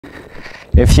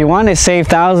If you want to save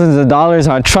thousands of dollars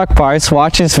on truck parts,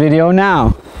 watch this video now.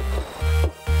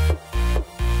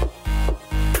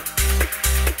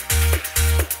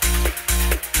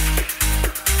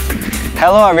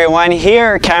 Hello everyone,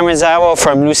 here Cameron Zabo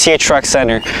from Lussier Truck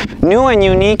Center. New and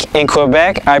unique in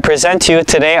Quebec, I present to you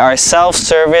today our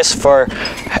self-service for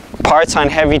parts on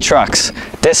heavy trucks.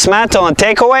 Dismantle and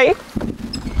takeaway.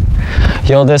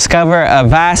 You'll discover a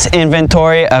vast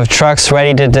inventory of trucks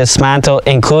ready to dismantle,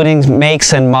 including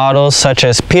makes and models such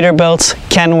as Peterbilt's,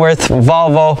 Kenworth,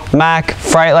 Volvo, Mack,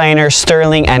 Freightliner,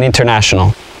 Sterling, and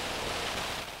International.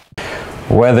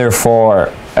 Whether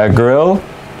for a grill,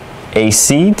 a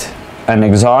seat, an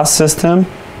exhaust system,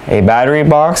 a battery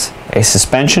box, a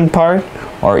suspension part,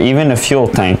 or even a fuel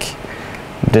tank,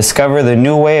 discover the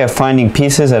new way of finding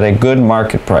pieces at a good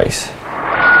market price.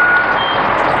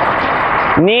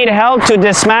 Need help to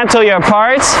dismantle your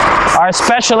parts? Our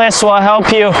specialists will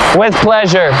help you with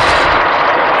pleasure.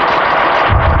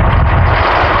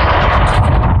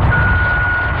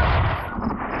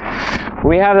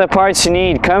 We have the parts you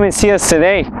need. Come and see us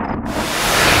today.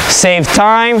 Save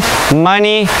time,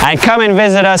 money, and come and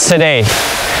visit us today.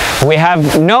 We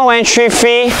have no entry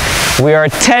fee. We are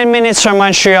 10 minutes from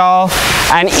Montreal,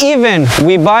 and even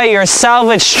we buy your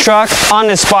salvage truck on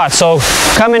the spot, so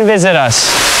come and visit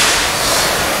us.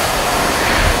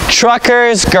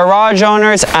 Truckers, garage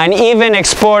owners, and even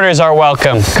exporters are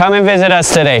welcome. Come and visit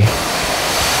us today.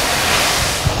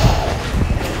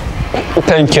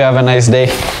 Thank you, have a nice day.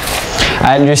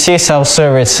 At Lussier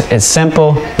Self-Service, it's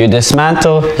simple. You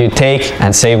dismantle, you take,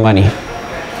 and save money.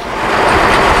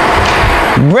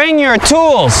 Bring your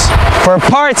tools for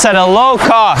parts at a low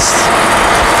cost.